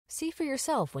See for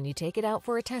yourself when you take it out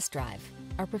for a test drive.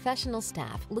 Our professional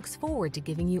staff looks forward to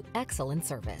giving you excellent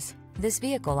service. This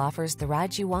vehicle offers the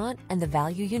ride you want and the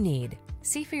value you need.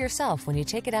 See for yourself when you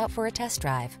take it out for a test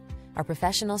drive. Our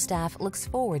professional staff looks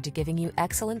forward to giving you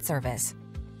excellent service.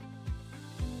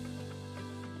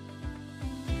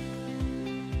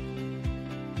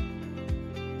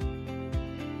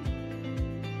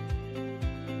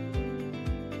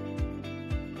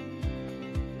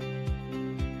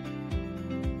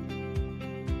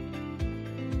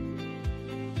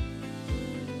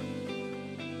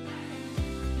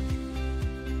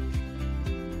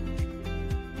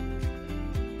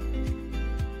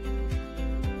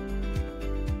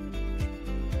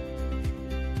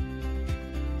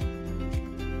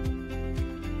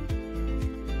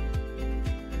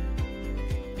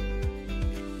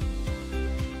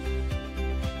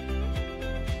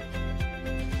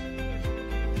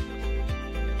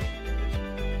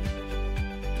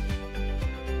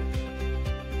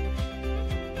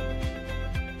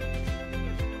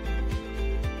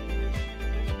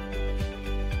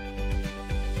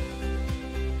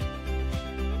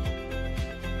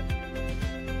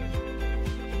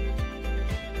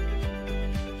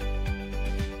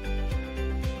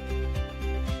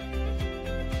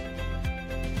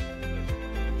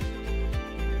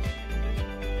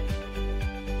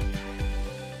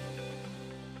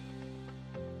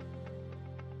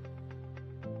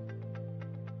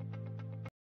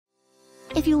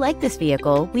 If you like this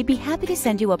vehicle, we'd be happy to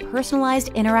send you a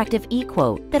personalized interactive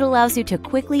e-quote that allows you to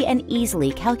quickly and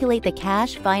easily calculate the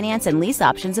cash, finance, and lease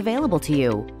options available to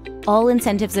you. All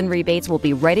incentives and rebates will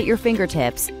be right at your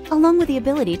fingertips, along with the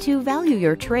ability to value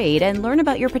your trade and learn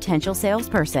about your potential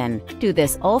salesperson. Do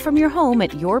this all from your home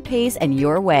at your pace and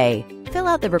your way. Fill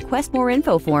out the Request More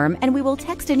Info form and we will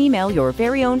text and email your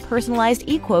very own personalized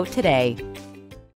e-quote today.